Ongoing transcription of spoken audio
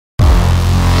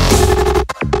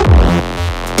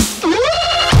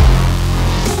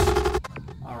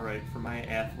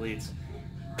athletes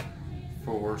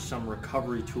for some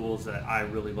recovery tools that I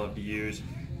really love to use.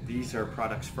 These are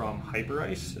products from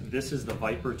HyperIce. This is the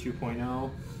Vyper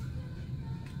 2.0.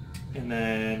 And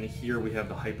then here we have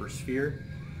the Hypersphere.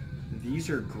 These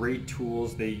are great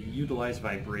tools. They utilize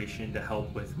vibration to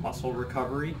help with muscle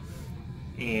recovery.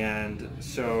 And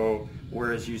so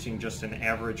whereas using just an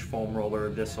average foam roller,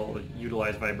 this will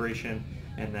utilize vibration.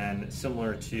 And then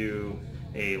similar to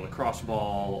a lacrosse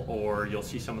ball, or you'll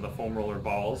see some of the foam roller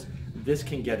balls, this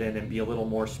can get in and be a little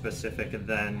more specific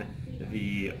than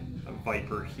the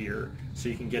Vyper here. So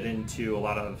you can get into a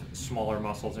lot of smaller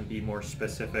muscles and be more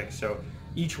specific. So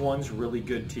each one's really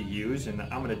good to use, and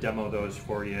I'm going to demo those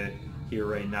for you here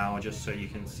right now just so you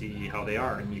can see how they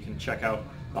are. And you can check out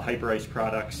the HyperIce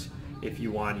products if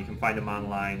you want. You can find them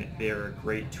online. They're a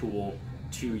great tool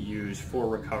to use for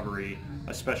recovery,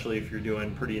 especially if you're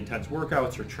doing pretty intense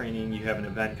workouts or training, you have an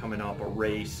event coming up, a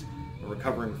race, or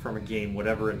recovering from a game,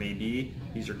 whatever it may be.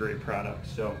 These are great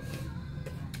products. So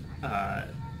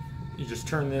you just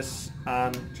turn this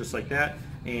on just like that,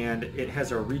 and it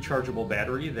has a rechargeable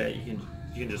battery that you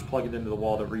can just plug it into the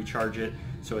wall to recharge it.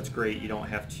 So it's great. You don't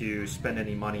have to spend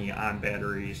any money on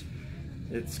batteries.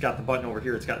 It's got the button over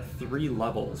here. It's got 3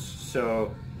 levels,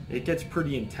 so it gets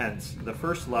pretty intense. The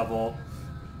first level,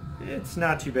 it's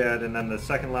not too bad, and then the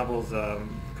second level is a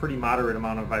pretty moderate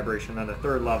amount of vibration. Then the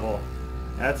third level,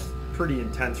 that's pretty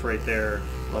intense right there,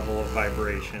 level of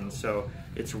vibration. So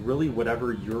it's really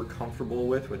whatever you're comfortable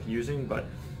with using. But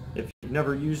if you've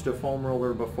never used a foam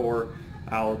roller before,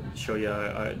 I'll show you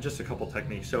just a couple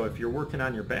techniques. So if you're working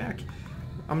on your back,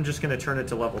 I'm just going to turn it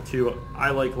to level 2.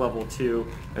 I like level 2.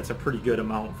 That's a pretty good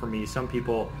amount for me. Some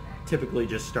people typically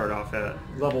just start off at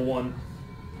level 1,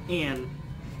 and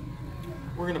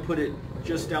we're going to put it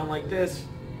just down like this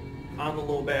on the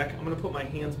low back. I'm going to put my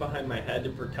hands behind my head to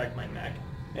protect my neck,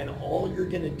 and all you're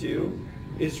going to do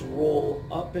is roll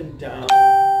up and down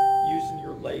using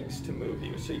your legs to move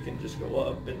you. So you can just go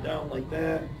up and down like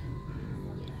that,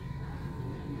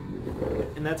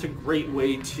 and that's a great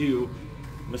way to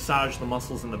massage the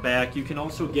muscles in the back. You can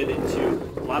also get into,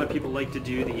 a lot of people like to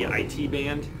do the IT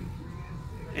band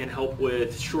and help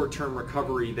with short-term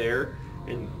recovery there.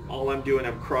 And all I'm doing,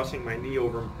 I'm crossing my knee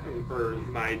over, or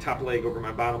my top leg over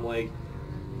my bottom leg,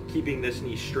 keeping this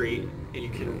knee straight, and you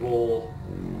can roll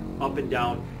up and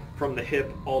down from the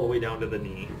hip all the way down to the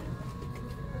knee.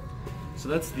 So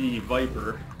that's the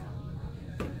Vyper.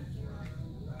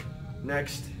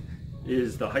 Next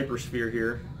is the Hypersphere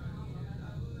here,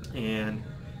 and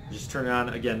just turn it on.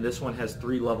 Again, this one has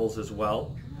 3 levels as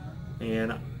well,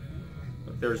 and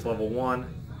there's level 1,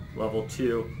 level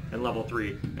 2, and level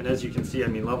 3. And as you can see, I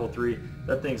mean, level 3,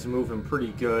 that thing's moving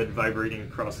pretty good, vibrating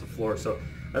across the floor. So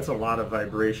that's a lot of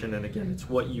vibration, and again, it's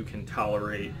what you can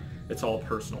tolerate. It's all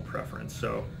personal preference.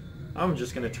 So I'm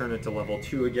just going to turn it to level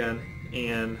 2 again,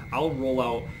 and I'll roll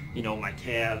out, you know, my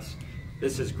calves.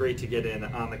 This is great to get in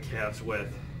on the calves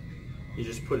with. You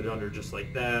just put it under just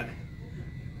like that,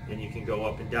 and you can go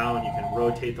up and down. You can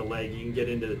rotate the leg. You can get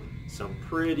into some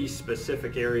pretty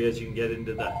specific areas. You can get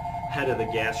into the head of the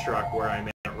gastroc where I'm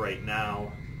at right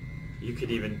now. You could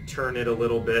even turn it a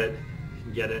little bit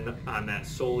and get in on that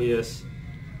soleus,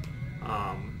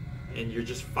 and you're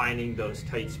just finding those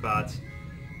tight spots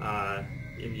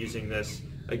in using this.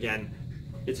 Again,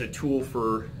 it's a tool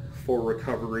for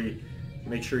recovery.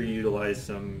 Make sure you utilize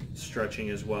some stretching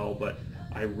as well, but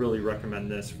I really recommend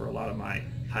this for a lot of my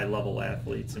high-level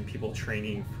athletes and people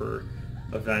training for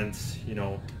events, you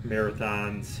know,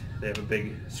 marathons. They have a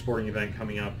big sporting event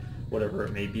coming up, whatever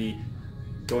it may be.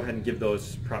 Go ahead and give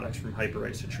those products from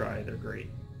HyperIce a try. They're great.